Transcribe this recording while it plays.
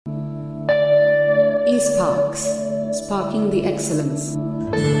eSparks, sparking the excellence.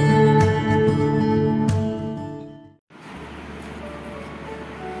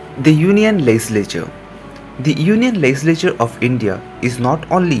 The Union Legislature. The Union Legislature of India is not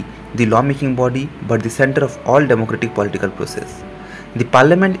only the lawmaking body but the center of all democratic political process. The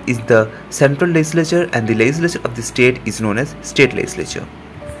Parliament is the central legislature and the legislature of the state is known as state legislature.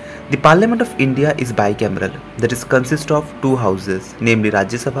 The Parliament of India is bicameral, that is consists of two houses, namely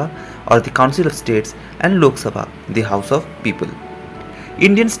Rajya Sabha or the Council of States and Lok Sabha, the House of People.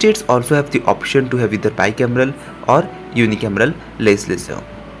 Indian states also have the option to have either bicameral or unicameral legislature.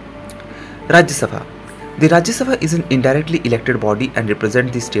 Rajya Sabha. The Rajya Sabha is an indirectly elected body and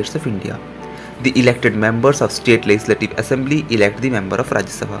represents the states of India. The elected members of State Legislative Assembly elect the member of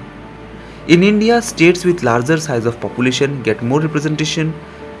Rajya Sabha. In India, states with larger size of population get more representation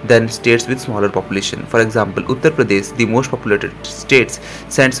than states with smaller population. For example, Uttar Pradesh, the most populated states,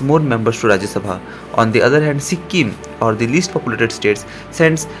 sends more members to Rajya Sabha. On the other hand, Sikkim, or the least populated states,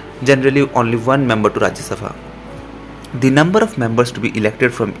 sends generally only one member to Rajya Sabha. The number of members to be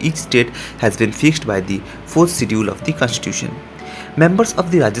elected from each state has been fixed by the 4th schedule of the Constitution. Members of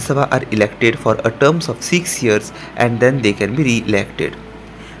the Rajya Sabha are elected for a term of 6 years and then they can be re-elected.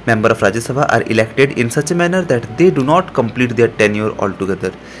 Members of Rajya Sabha are elected in such a manner that they do not complete their tenure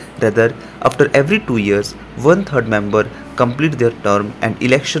altogether. Rather, after every 2 years, one-third member complete their term and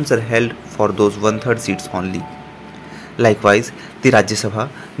elections are held for those one-third seats only. Likewise, the Rajya Sabha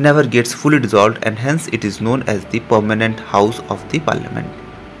never gets fully dissolved and hence it is known as the permanent house of the parliament.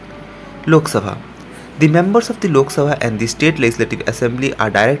 Lok Sabha. The members of the Lok Sabha and the State Legislative Assembly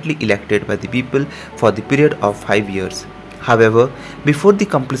are directly elected by the people for the period of 5 years. However, before the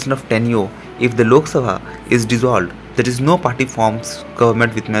completion of tenure, if the Lok Sabha is dissolved, that is no party forms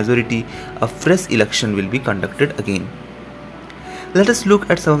government with majority, a fresh election will be conducted again. Let us look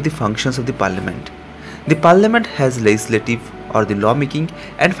at some of the functions of the parliament. The parliament has legislative or the lawmaking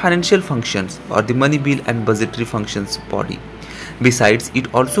and financial functions or the money bill and budgetary functions body. Besides,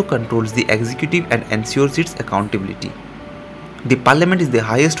 it also controls the executive and ensures its accountability. The parliament is the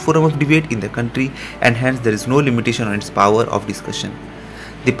highest forum of debate in the country and hence there is no limitation on its power of discussion.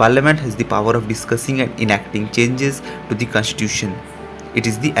 The parliament has the power of discussing and enacting changes to the constitution. It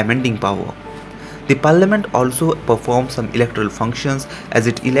is the amending power. The parliament also performs some electoral functions as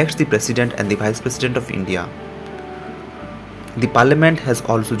it elects the president and the vice president of India. The parliament has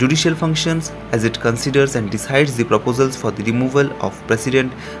also judicial functions as it considers and decides the proposals for the removal of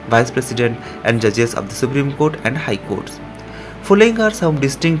president, vice president and judges of the Supreme Court and High Courts. Following are some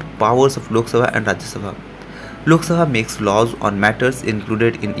distinct powers of Lok Sabha and Rajya Sabha. Lok Sabha makes laws on matters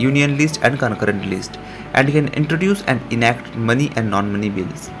included in union list and concurrent list and can introduce and enact money and non-money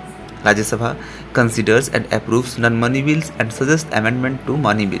bills. Rajya Sabha considers and approves non-money bills and suggests amendment to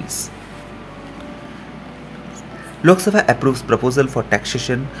money bills. Lok Sabha approves proposal for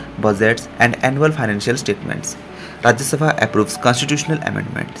taxation, budgets and annual financial statements. Rajya Sabha approves constitutional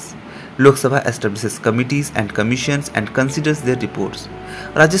amendments. Lok Sabha establishes committees and commissions and considers their reports.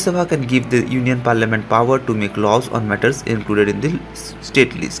 Rajya Sabha can give the Union Parliament power to make laws on matters included in the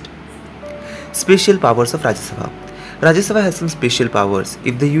state list. Special powers of Rajya Sabha. Rajya Sabha has some special powers.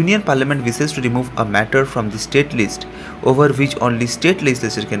 If the Union Parliament wishes to remove a matter from the state list over which only state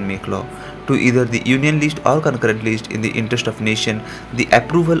legislature can make law to either the union list or concurrent list in the interest of nation, the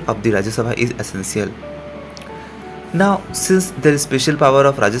approval of the Rajya Sabha is essential. Now, since there is special power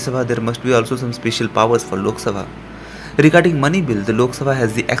of Rajya Sabha, there must be also some special powers for Lok Sabha. Regarding money bill, the Lok Sabha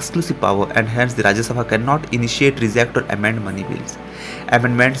has the exclusive power and hence the Rajya Sabha cannot initiate, reject or amend money bills.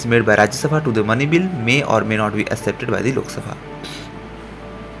 Amendments made by Rajya Sabha to the money bill may or may not be accepted by the Lok Sabha.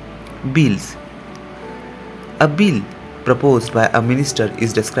 Bills. A bill proposed by a minister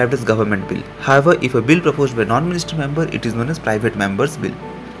is described as government bill. However, if a bill proposed by non-minister member, it is known as private member's bill.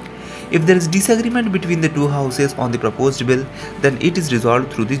 If there is disagreement between the two houses on the proposed bill, then it is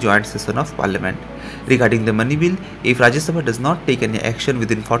resolved through the joint session of parliament. Regarding the money bill, if Rajya Sabha does not take any action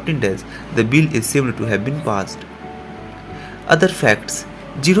within 14 days, the bill is assumed to have been passed. Other facts.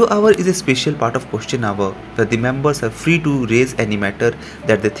 0 hour is a special part of question hour where the members are free to raise any matter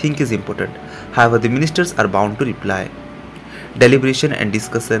that they think is important. However, the ministers are bound to reply. Deliberation and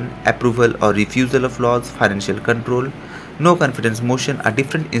discussion, approval or refusal of laws, financial control, no confidence motion are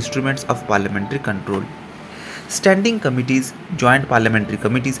different instruments of parliamentary control. Standing committees, joint parliamentary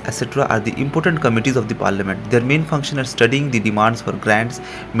committees, etc. are the important committees of the parliament. Their main function is studying the demands for grants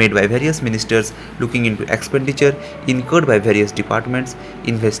made by various ministers, looking into expenditure incurred by various departments,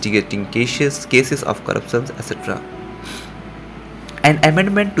 investigating cases of corruption, etc. An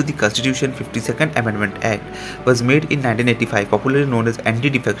amendment to the Constitution 52nd Amendment Act was made in 1985, popularly known as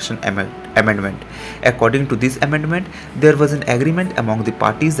Anti-Defection Amendment. According to this amendment, there was an agreement among the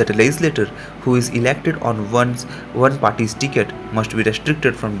parties that a legislator who is elected on one party's ticket must be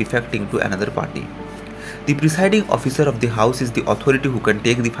restricted from defecting to another party. The presiding officer of the House is the authority who can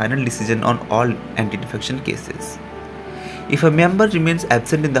take the final decision on all anti-defection cases. If a member remains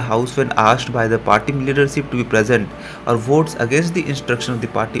absent in the House when asked by the party leadership to be present, or votes against the instruction of the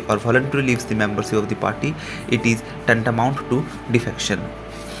party, or voluntarily leaves the membership of the party, it is tantamount to defection.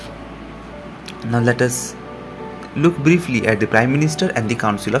 Now let us look briefly at the Prime Minister and the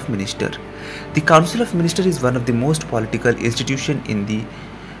Council of Ministers. The Council of Ministers is one of the most powerful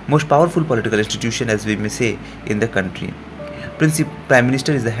political institution, as we may say, in the country. Prime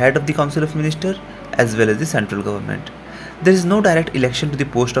Minister is the head of the Council of Ministers as well as the central government. There is no direct election to the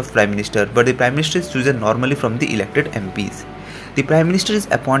post of Prime Minister, but the Prime Minister is chosen normally from the elected MPs. The Prime Minister is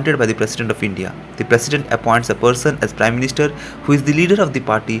appointed by the President of India. The President appoints a person as Prime Minister who is the leader of the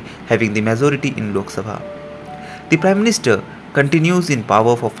party having the majority in Lok Sabha. The Prime Minister continues in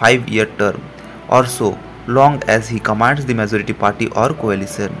power for 5-year term or so long as he commands the majority party or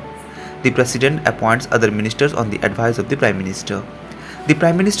coalition. The President appoints other ministers on the advice of the Prime Minister. The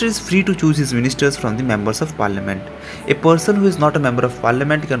Prime Minister is free to choose his ministers from the members of Parliament. A person who is not a member of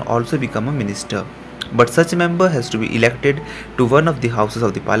Parliament can also become a minister, but such member has to be elected to one of the houses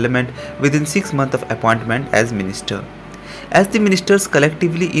of the Parliament within 6 months of appointment as minister. As the ministers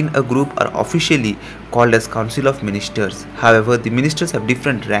collectively in a group are officially called as Council of Ministers. However, the ministers have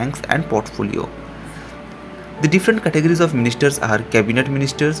different ranks and portfolio. The different categories of ministers are cabinet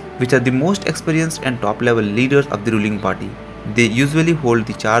ministers, which are the most experienced and top level leaders of the ruling body. They usually hold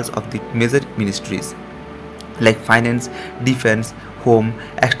the charge of the major ministries like finance, defense, home,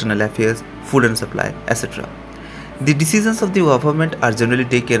 external affairs, food and supply, etc. The decisions of the government are generally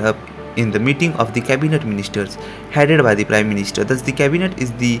taken up in the meeting of the cabinet ministers headed by the Prime Minister. Thus, the cabinet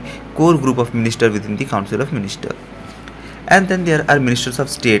is the core group of ministers within the Council of Ministers. And then there are ministers of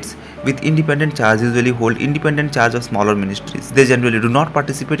states with independent charge, usually hold independent charge of smaller ministries. They generally do not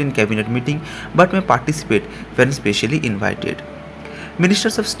participate in cabinet meeting but may participate when specially invited.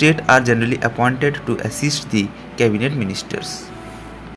 Ministers of state are generally appointed to assist the cabinet ministers.